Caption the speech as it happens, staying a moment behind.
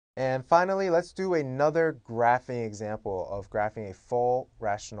And finally, let's do another graphing example of graphing a full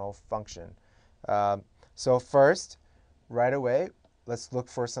rational function. So first, right away, let's look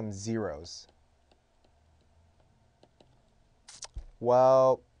for some zeros.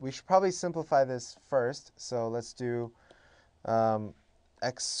 Well, we should probably simplify this first. So let's do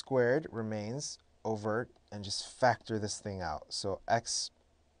x squared remains over, and just factor this thing out. So x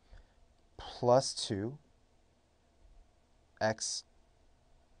plus 2, x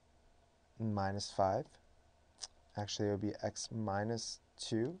minus 5. Actually, it would be x minus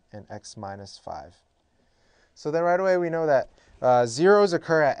 2 and x minus 5. So then right away we know that zeros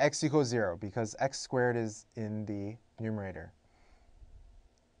occur at x equals 0 because x squared is in the numerator.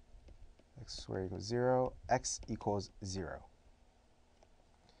 X squared equals 0, x equals 0.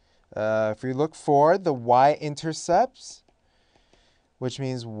 If we look for the y-intercepts, which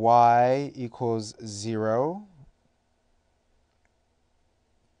means y equals 0,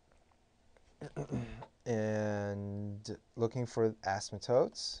 and looking for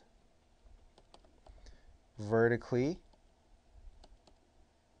asymptotes, vertical,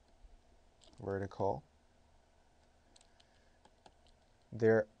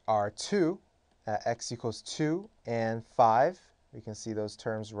 there are 2 at x equals 2 and 5. We can see those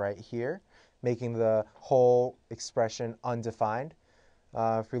terms right here, making the whole expression undefined.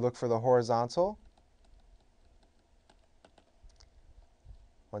 If we look for the horizontal,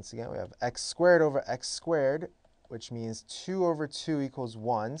 once again, we have x squared over x squared, which means 2 over 2 equals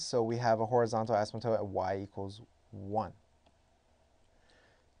 1. So we have a horizontal asymptote at y equals 1.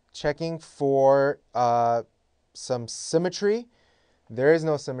 Checking for some symmetry. There is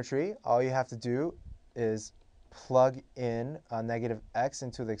no symmetry. All you have to do is plug in a negative x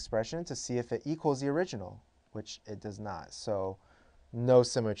into the expression to see if it equals the original, which it does not. So no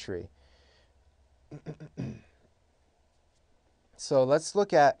symmetry. So let's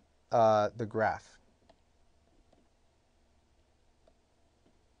look at the graph.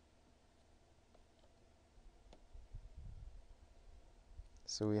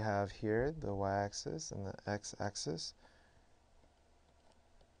 So we have here the y-axis and the x-axis.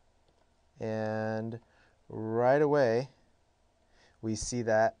 And right away, we see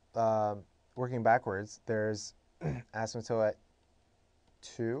that working backwards, there's asymptote at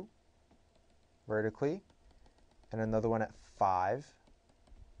 2 vertically, and another one at 5,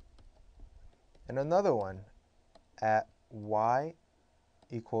 and another one at y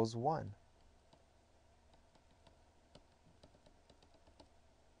equals 1.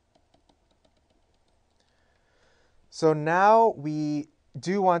 So now we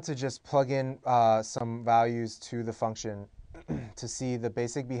do want to just plug in some values to the function to see the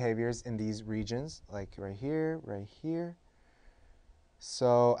basic behaviors in these regions, like right here, right here.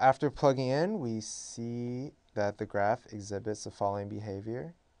 So after plugging in, we see that the graph exhibits the following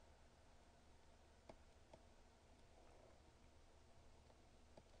behavior.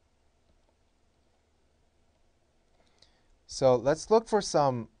 So let's look for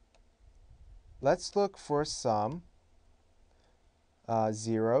some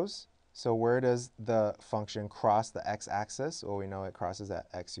zeros. So where does the function cross the x-axis? Well, we know it crosses at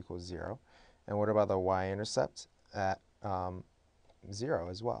x equals 0. And what about the y-intercept? At 0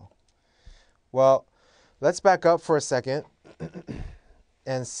 as well. Well, let's back up for a second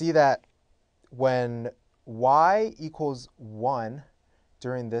and see that when y equals 1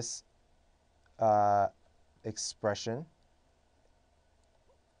 during this expression,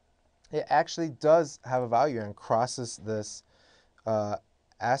 it actually does have a value and crosses this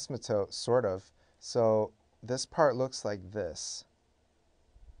asymptote, sort of. So this part looks like this.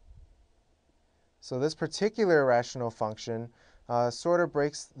 So this particular rational function sort of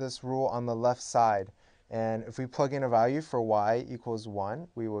breaks this rule on the left side. And if we plug in a value for y equals 1,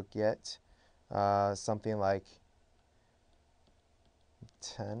 we will get something like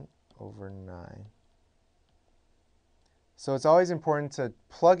 10 over 9. So it's always important to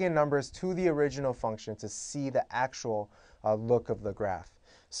plug in numbers to the original function to see the actual look of the graph.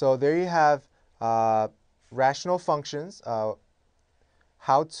 So there you have rational functions,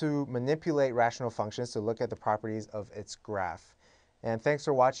 how to manipulate rational functions to look at the properties of its graph. And thanks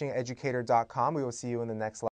for watching Educator.com. We will see you in the next lesson.